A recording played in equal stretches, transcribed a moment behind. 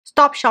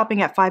stop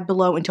shopping at Five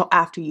Below until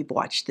after you've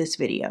watched this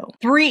video.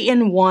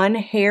 3-in-1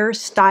 hair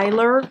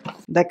styler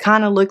that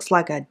kind of looks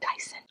like a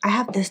Dyson. I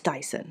have this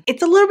Dyson.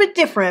 It's a little bit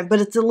different, but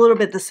it's a little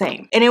bit the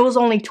same. And it was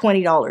only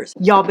 $20.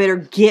 Y'all better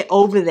get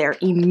over there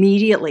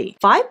immediately.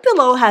 Five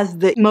Below has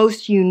the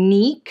most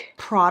unique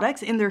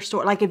products in their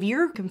store. Like if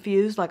you're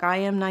confused, like I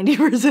am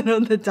 90%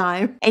 of the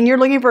time, and you're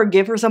looking for a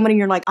gift for somebody and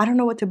you're like, I don't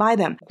know what to buy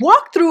them.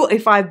 Walk through a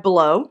Five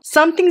Below.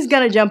 Something's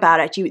gonna jump out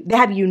at you. They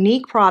have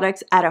unique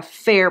products at a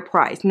fair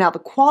price. Now the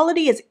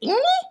quality is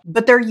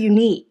but they're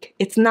unique.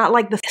 It's not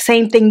like the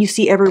same thing you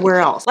see everywhere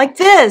else. Like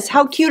this,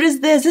 how cute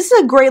is this? This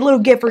is a great little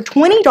gift for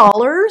 $20.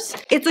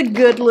 It's a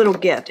good little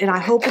gift, and I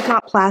hope it's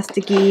not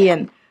plasticky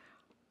and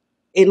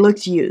it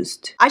looks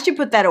used. I should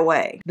put that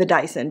away, the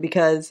Dyson,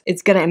 because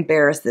it's gonna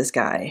embarrass this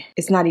guy.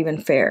 It's not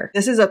even fair.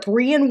 This is a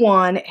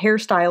 3-in-1 hair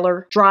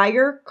styler,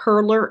 dryer,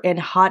 curler, and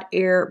hot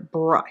air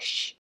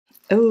brush.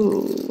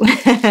 Oh,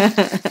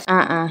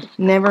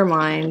 never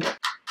mind.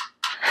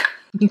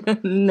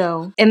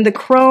 No. And the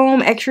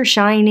chrome, extra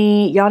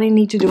shiny, y'all didn't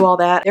need to do all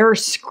that. There are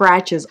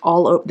scratches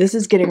all over. This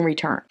is getting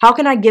returned. How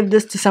can I give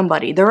this to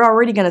somebody? They're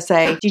already gonna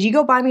say, did you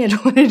go buy me a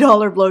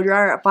 $20 blow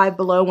dryer at Five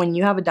Below when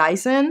you have a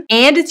Dyson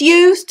and it's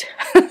used?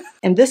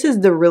 And this is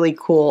the really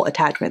cool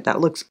attachment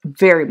that looks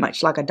very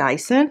much like a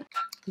Dyson.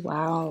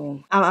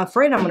 Wow. I'm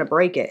afraid I'm gonna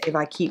break it if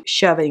I keep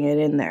shoving it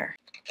in there.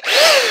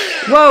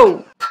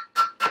 Whoa.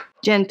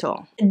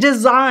 Gentle.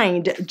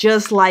 Designed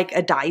just like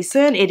a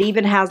Dyson. It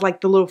even has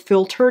like the little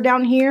filter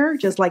down here,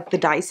 just like the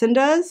Dyson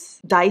does.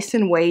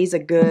 Dyson weighs a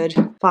good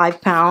 5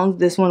 pounds.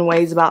 This one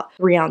weighs about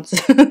 3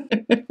 ounces.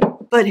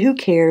 But who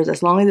cares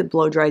as long as it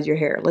blow dries your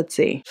hair. Let's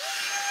see.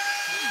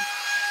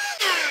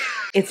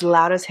 It's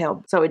loud as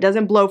hell. So it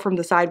doesn't blow from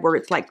the side where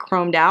it's like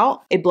chromed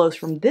out. It blows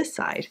from this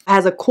side. It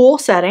has a cool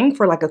setting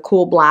for like a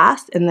cool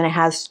blast, and then it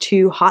has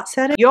 2 hot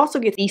settings. You also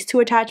get these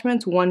 2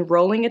 attachments, one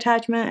rolling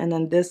attachment, and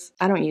then this.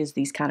 I don't use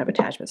these kind of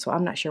attachments, so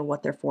I'm not sure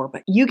what they're for,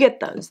 but you get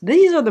those.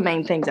 These are the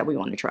main things that we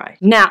want to try.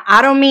 Now,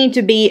 I don't mean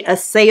to be a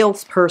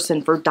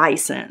salesperson for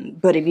Dyson,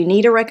 but if you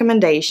need a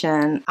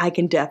recommendation, I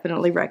can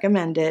definitely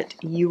recommend it.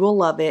 You will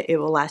love it. It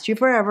will last you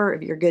forever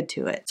if you're good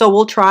to it. So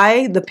we'll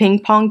try the ping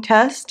pong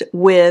test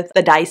with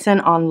the Dyson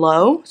on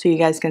low so you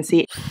guys can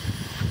see it.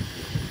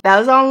 That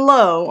was on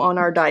low on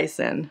our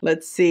Dyson.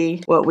 Let's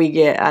see what we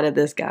get out of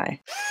this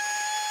guy.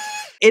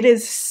 It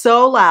is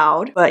so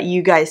loud, but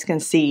you guys can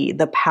see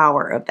the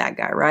power of that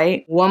guy,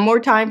 right? One more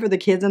time for the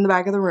kids in the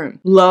back of the room.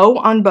 Low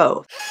on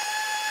both.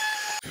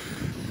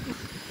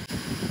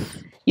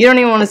 You don't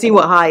even want to see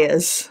what high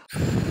is.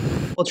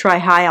 We'll try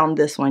high on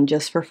this one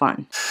just for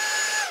fun.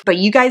 But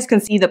you guys can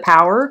see the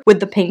power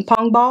with the ping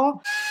pong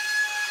ball.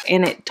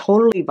 And it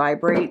totally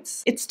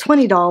vibrates. It's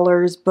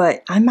 $20,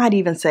 but I might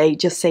even say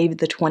just save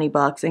the 20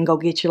 bucks and go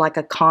get you like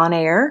a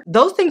Conair.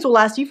 Those things will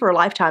last you for a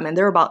lifetime, and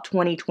they're about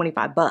 20,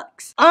 25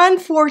 bucks.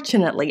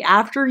 Unfortunately,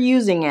 after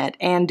using it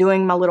and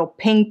doing my little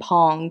ping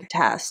pong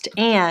test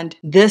and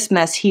this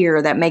mess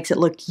here that makes it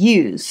look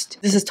used,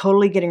 this is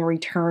totally getting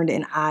returned,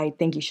 and I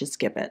think you should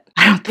skip it.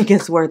 I don't think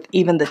it's worth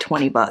even the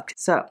 20 bucks.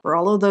 So for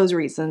all of those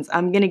reasons,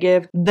 I'm gonna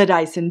give the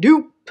Dyson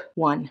dupe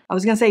 1. I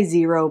was gonna say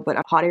 0, but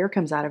hot air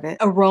comes out of it.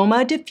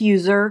 Aroma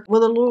diffuser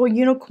with a little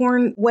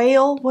unicorn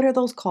whale. What are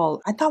those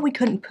called? I thought we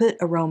couldn't put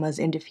aromas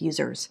in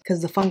diffusers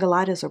because the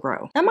fungolitis will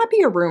grow. That might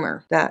be a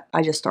rumor that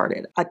I just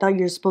started. I thought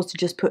you were supposed to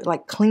just put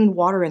like clean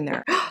water in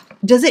there.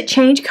 Does it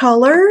change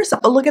colors?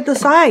 Oh, look at the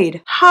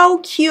side. How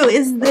cute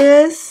is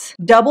this?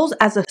 Doubles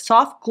as a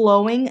soft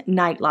glowing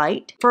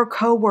nightlight for a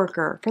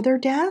coworker for their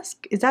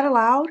desk. Is that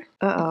allowed?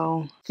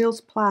 Uh-oh.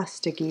 Feels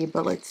plasticky,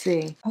 but let's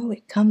see. Oh,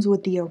 it comes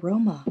with the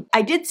aroma.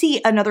 I did see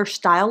another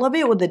style of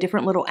it with a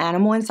different little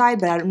animal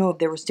inside, but I don't know if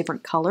there was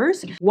different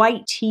colors.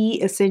 White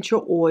tea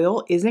essential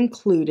oil is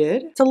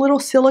included. It's a little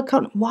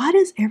silicone. Why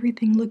does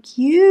everything look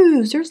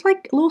used? There's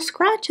like little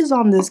scratches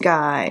on this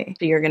guy.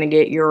 So you're gonna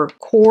get your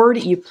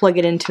cord. You plug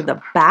it into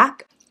the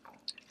back.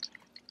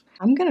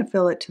 I'm gonna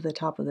fill it to the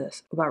top of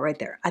this, about right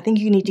there. I think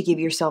you need to give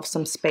yourself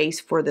some space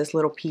for this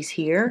little piece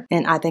here,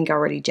 and I think I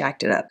already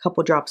jacked it up. A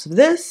couple drops of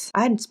this.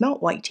 I hadn't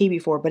smelled white tea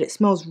before, but it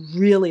smells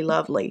really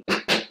lovely.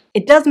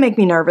 It does make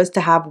me nervous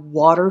to have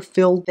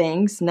water-filled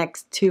things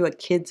next to a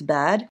kid's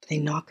bed. They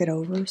knock it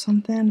over or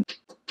something.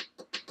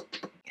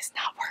 It's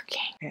not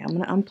working. Okay, I'm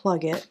gonna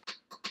unplug it.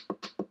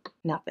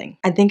 Nothing.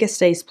 I think it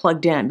stays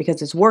plugged in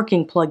because it's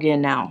working plugged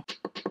in now.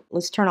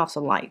 Let's turn off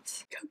some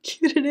lights. How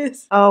cute it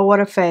is. Oh, what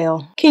a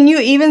fail. Can you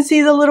even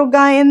see the little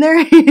guy in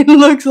there? He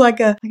looks like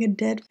a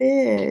dead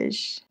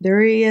fish. There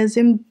he is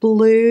in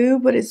blue,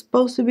 but it's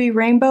supposed to be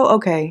rainbow.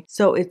 Okay,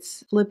 so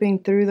it's flipping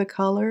through the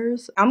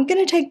colors. I'm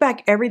gonna take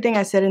back everything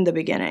I said in the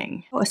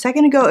beginning. Oh, a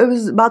second ago, it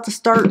was about to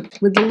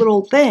start with the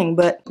little thing,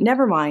 but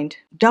never mind.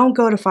 Don't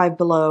go to Five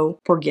Below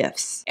for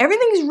gifts.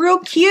 Everything's real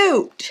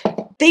cute.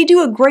 They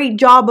do a great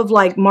job of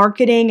like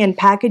marketing and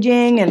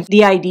packaging and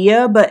the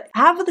idea, but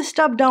half of the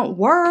stuff don't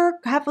work.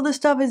 Half of the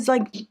stuff is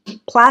like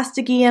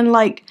plasticky and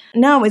like,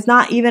 no, it's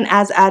not even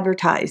as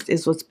advertised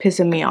is what's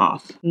pissing me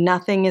off.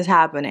 Nothing is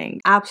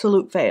happening.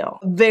 Absolute fail.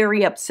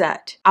 Very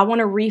upset. I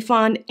want a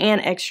refund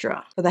and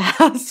extra for the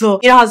hassle.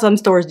 You know how some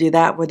stores do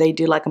that where they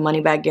do like a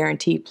money back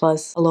guarantee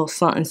plus a little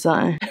something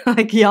something.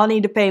 Like y'all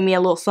need to pay me a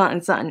little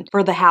something something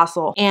for the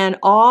hassle and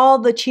all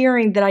the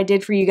cheering that I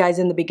did for you guys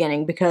in the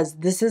beginning, because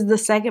this is the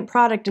second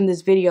product in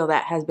this video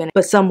that has been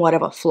but somewhat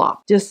of a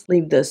flop. Just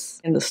leave this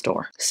in the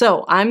store.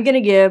 So I'm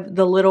gonna give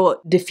the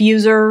little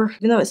diffuser,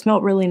 even though it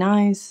smelled really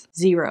nice,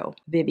 0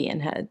 Vivian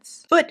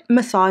heads. Foot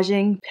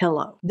massaging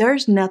pillow.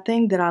 There's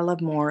nothing that I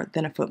love more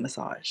than a foot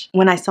massage.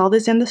 When I saw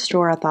this in the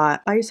store, I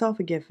thought, buy yourself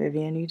a gift,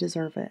 Vivian. You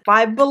deserve it.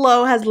 Five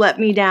Below has let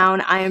me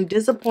down. I am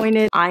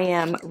disappointed. I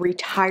am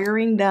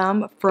retiring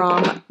them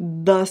from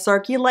the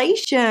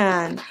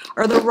circulation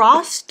or the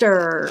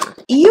roster.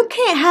 You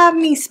can't have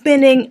me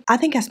spending, I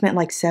think I spent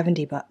like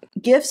 70 bucks.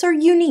 Gifts are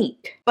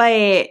unique, but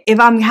if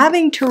I'm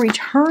having to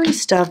return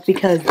stuff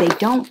because they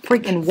don't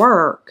freaking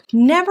work,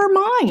 never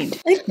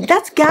mind. Like,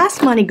 that's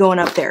gas money going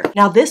up there.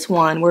 Now this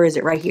one, where is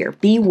it? Right here.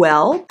 Be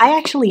Well. I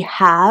actually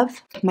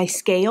have my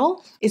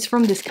scale. It's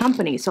from this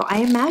company, so I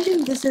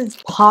imagine this is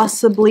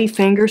possibly,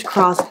 fingers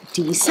crossed,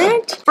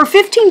 decent. For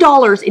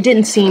 $15, it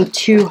didn't seem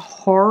too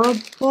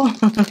horrible.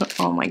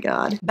 Oh my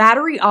god.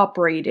 Battery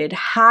operated,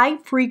 high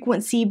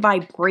frequency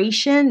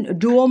vibration,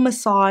 dual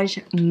massage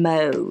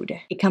mode.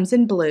 It comes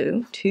in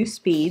blue, 2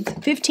 speeds,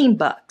 15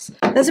 bucks.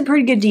 That's a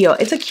pretty good deal.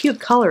 It's a cute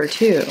color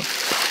too.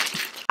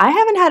 I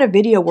haven't had a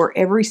video where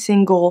every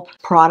single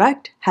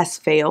product has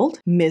failed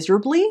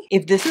miserably.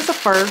 If this is a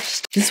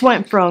first, this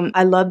went from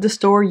I love the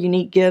store,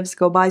 unique gifts,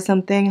 go buy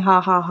something,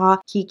 ha ha ha,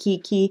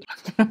 key,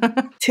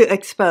 to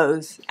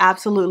expose.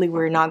 Absolutely,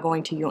 we're not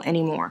going to you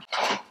anymore.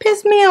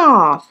 Piss me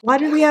off. Why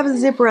did we have a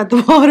zipper at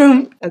the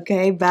bottom?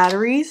 Okay,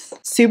 batteries,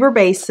 super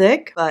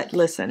basic, but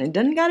listen, it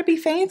doesn't gotta be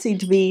fancy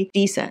to be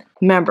decent.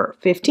 Remember,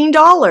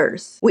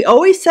 $15. We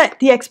always set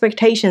the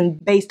expectation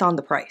based on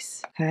the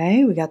price.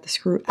 Okay, we got the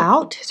screw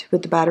out to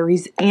put the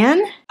batteries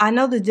in. I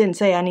know this didn't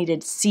say I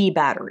needed C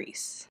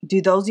batteries.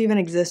 Do those even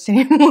exist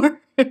anymore?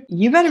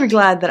 You better be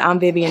glad that I'm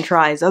Vivian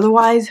Tries.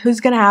 Otherwise, who's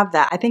gonna have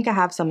that? I think I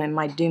have some in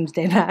my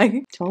doomsday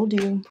bag. Told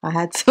you I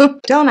had some.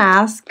 Don't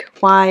ask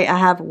why I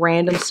have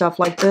random stuff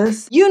like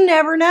this. You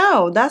never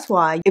know. That's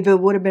why. If it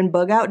would have been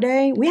Bug Out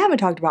Day, we haven't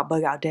talked about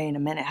Bug Out Day in a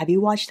minute. Have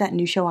you watched that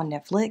new show on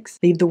Netflix?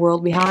 Leave the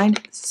World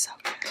Behind? So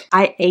good.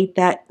 I ate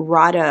that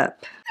right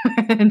up.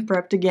 And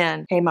prepped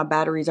again. Hey, my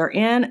batteries are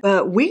in,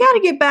 but we got to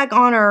get back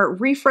on our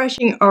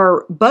refreshing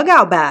our bug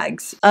out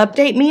bags.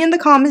 Update me in the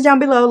comments down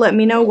below. Let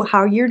me know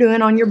how you're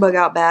doing on your bug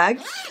out bag,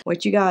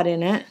 what you got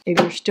in it. If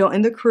you're still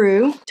in the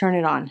crew, turn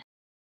it on.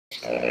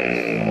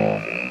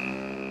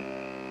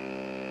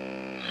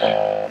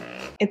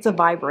 It's a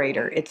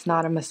vibrator. It's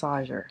not a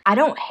massager. I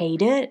don't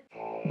hate it,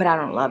 but I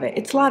don't love it.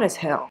 It's loud as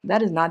hell.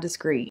 That is not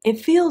discreet. It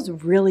feels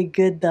really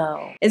good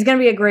though. It's gonna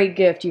be a great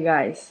gift, you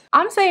guys.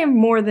 I'm saying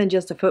more than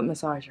just a foot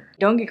massager.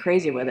 Don't get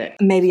crazy with it.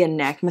 Maybe a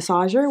neck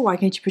massager. Why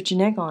can't you put your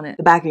neck on it?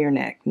 The back of your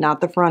neck,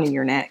 not the front of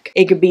your neck.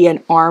 It could be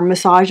an arm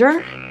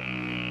massager.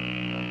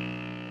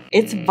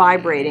 It's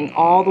vibrating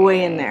all the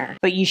way in there.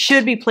 But you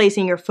should be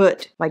placing your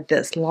foot like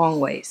this, long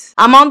ways.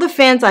 I'm on the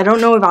fence. I don't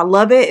know if I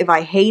love it, if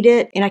I hate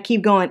it. And I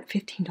keep going,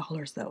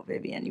 $15 though,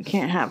 Vivian. You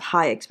can't have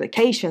high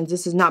expectations.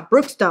 This is not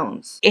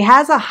Brookstones. It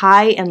has a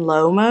high and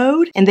low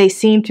mode, and they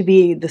seem to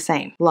be the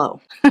same.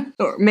 Low.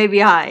 Or maybe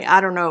high. I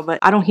don't know, but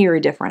I don't hear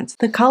a difference.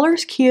 The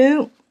color's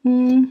cute.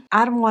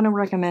 I don't want to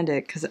recommend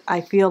it because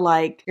I feel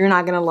like you're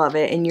not going to love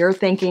it and you're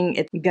thinking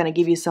it's going to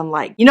give you some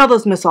like, you know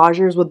those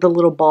massagers with the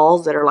little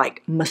balls that are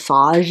like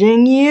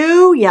massaging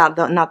you? Yeah,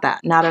 not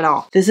that. Not at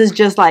all. This is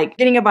just like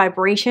getting a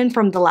vibration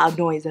from the loud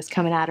noise that's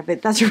coming out of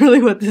it. That's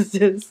really what this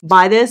is.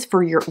 Buy this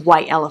for your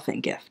white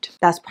elephant gift.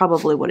 That's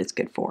probably what it's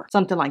good for.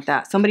 Something like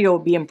that. Somebody will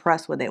be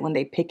impressed with it when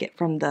they pick it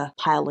from the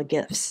pile of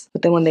gifts.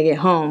 But then when they get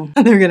home,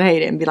 they're going to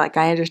hate it and be like,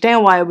 I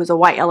understand why it was a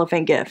white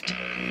elephant gift.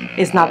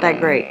 It's not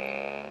that great.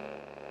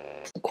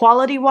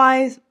 Quality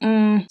wise,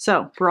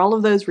 so for all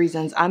of those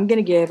reasons, I'm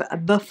gonna give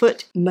the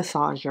foot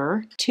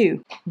massager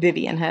 2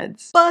 Vivian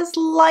heads. Buzz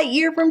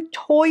Lightyear from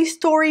Toy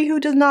Story, who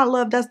does not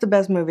love? That's the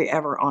best movie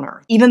ever on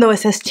earth. Even though it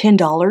says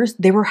 $10,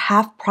 they were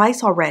half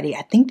price already.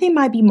 I think they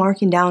might be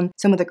marking down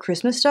some of the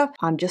Christmas stuff.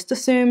 I'm just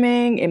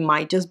assuming it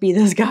might just be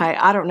this guy.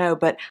 I don't know,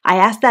 but I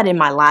asked that in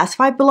my last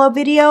Five Below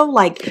video.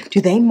 Like, do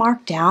they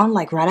mark down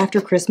like right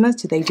after Christmas?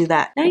 Do they do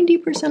that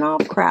 90%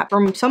 off crap?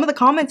 From some of the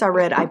comments I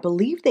read, I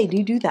believe they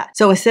do that.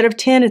 So instead of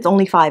 10, it's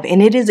only 5,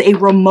 and it is a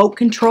remote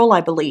control, I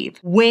believe.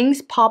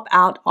 Wings pop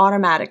out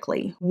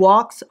automatically.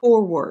 Walks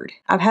forward.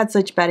 I've had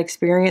such bad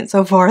experience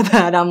so far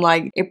that I'm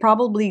like, it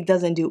probably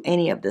doesn't do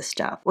any of this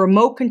stuff.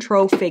 Remote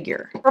control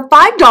figure. For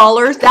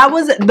 $5, that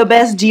was the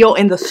best deal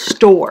in the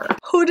store.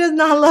 Who does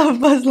not love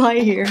Buzz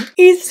Lightyear?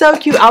 He's so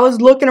cute. I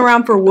was looking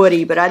around for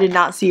Woody, but I did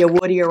not see a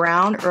Woody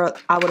around, or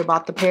I would have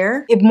bought the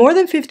pair. If more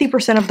than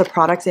 50% of the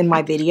products in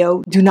my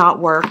video do not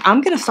work, I'm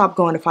gonna stop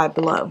going to Five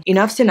Below.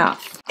 Enough's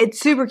enough. It's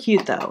super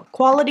cute though.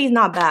 Quality is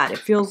not bad. It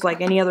feels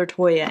like any other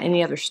toy at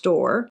any other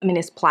store. I mean,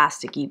 it's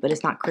plasticky, but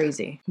it's not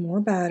crazy. More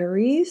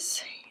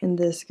batteries in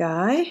this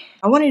guy.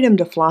 I wanted him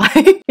to fly.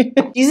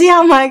 You see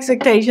how my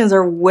expectations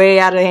are way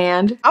out of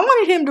hand? I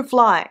wanted him to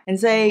fly and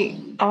say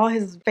all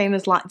his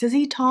famous lines. Does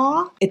he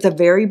talk? It's a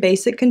very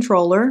basic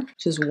controller.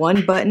 Just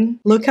one button.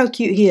 Look how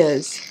cute he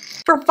is.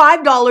 For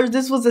 $5,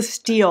 this was a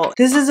steal.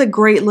 This is a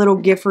great little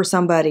gift for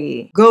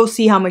somebody. Go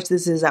see how much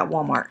this is at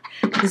Walmart.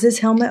 Is this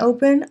helmet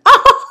open?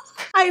 Oh,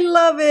 I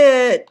love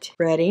it.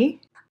 Ready?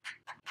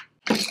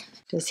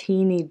 Does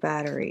he need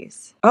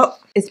batteries? Oh,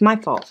 it's my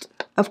fault.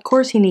 Of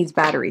course he needs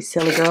batteries,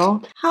 silly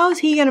girl. How is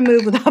he gonna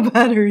move without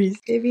batteries?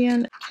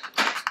 Vivian,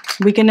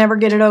 we can never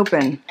get it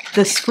open.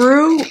 The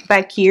screw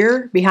back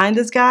here behind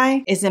this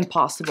guy is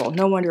impossible.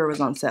 No wonder it was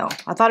on sale.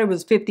 I thought it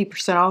was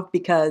 50% off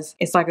because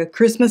it's like a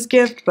Christmas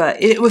gift,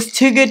 but it was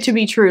too good to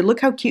be true.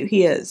 Look how cute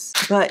he is.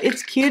 But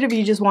it's cute if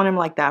you just want him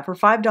like that. For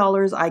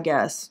 $5, I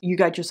guess, you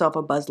got yourself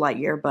a Buzz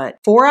Lightyear, but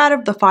 4 out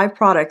of the 5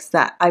 products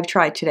that I've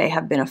tried today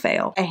have been a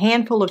fail. A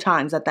handful of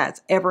times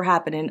that's ever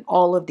happened in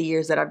all of the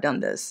years that I've done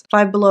this.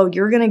 Five Below,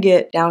 you're gonna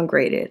get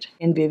downgraded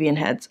in Vivian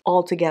heads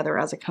altogether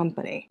as a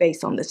company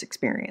based on this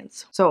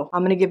experience. So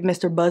I'm gonna give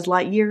Mr. Buzz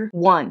Lightyear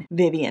 1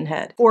 Vivian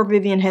head. 4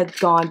 Vivian heads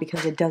gone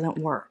because it doesn't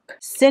work.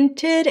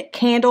 Scented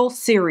candle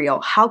cereal.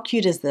 How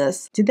cute is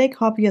this? Did they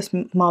copy a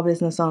small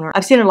business owner?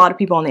 I've seen a lot of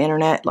people on the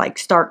internet like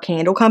start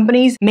candle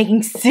companies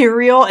making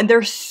cereal, and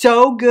they're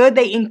so good.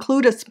 They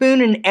include a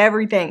spoon and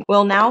everything.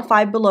 Well, now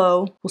Five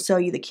Below will sell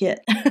you the kit.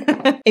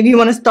 If you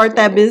want to start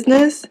that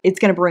business, it's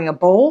going to bring a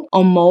bowl,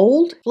 a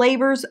mold,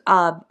 flavors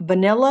of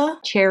vanilla,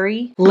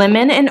 cherry,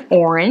 lemon, and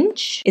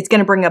orange. It's going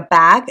to bring a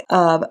bag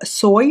of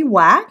soy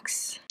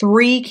wax,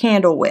 3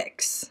 candle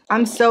wicks.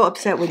 I'm so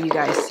upset with you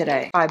guys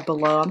today. Five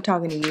Below, I'm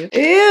talking to you.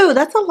 Ew,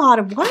 that's a lot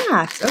of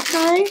wax.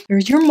 Okay.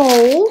 Here's your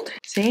mold.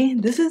 See,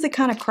 this is the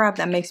kind of crap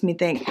that makes me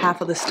think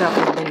half of the stuff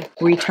has been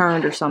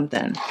returned or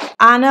something.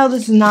 I know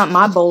this is not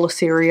my bowl of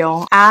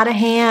cereal. Out of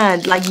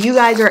hand. Like, you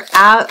guys are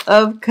out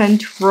of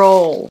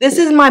control. This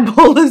is my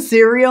bowl of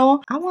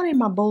cereal. I wanted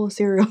my bowl of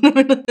cereal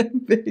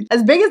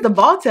as big as the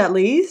box at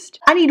least.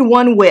 I need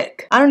 1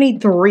 wick. I don't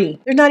need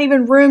 3. There's not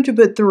even room to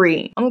put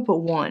 3. I'm gonna put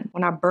 1.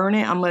 When I burn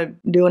it, I'm gonna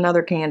do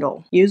another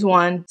candle. Use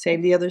 1,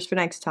 save the others for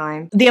next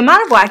time. The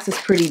amount of wax is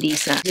pretty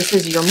decent. This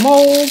is your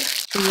mold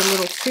for your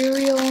little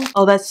cereal.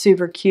 Oh, that's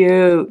super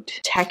cute.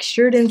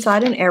 Textured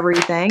inside and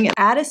everything.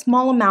 Add a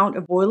small amount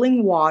of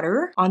boiling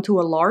water onto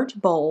a large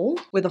bowl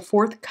with a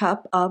 1/4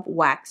 cup of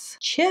wax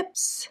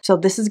chips. So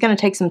this is gonna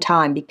take some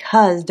time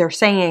because they're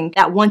saying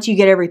that once you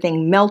get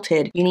everything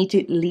melted, you need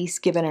to at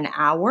least give it an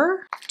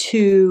hour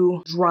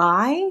to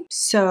dry.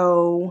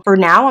 So for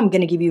now, I'm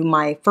gonna give you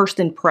my first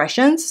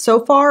impressions.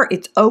 So far,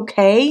 it's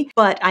okay,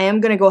 but I am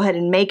gonna go ahead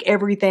and make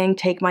everything,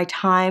 take my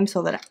time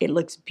so that it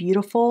looks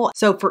beautiful.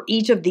 So for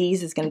each of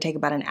these, it's gonna take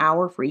about an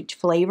hour for each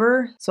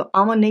flavor. So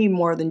I'm gonna need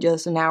more than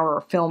just an hour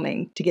of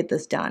filming to get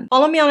this done.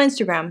 Follow me on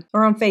Instagram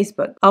or on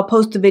Facebook. I'll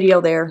post a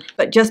video there.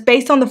 But just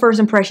based on the first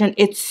impression,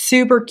 it's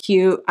super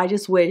cute. I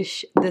just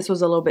wish this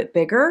was a little bit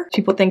bigger.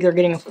 People think they're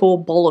getting a full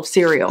bowl of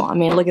cereal. I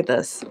mean, look at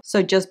this.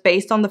 So just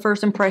based on the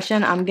first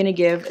impression, I'm gonna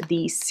give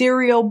the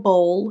cereal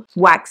bowl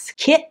wax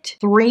kit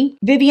 3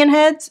 Vivian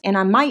heads, and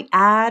I might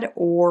add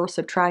or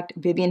subtract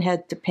Vivian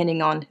heads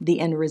depending on the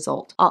end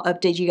result. I'll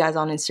update you guys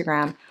on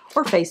Instagram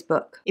or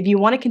Facebook. If you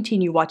want to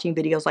continue watching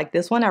videos like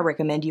this one, I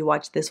recommend you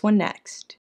watch this one next.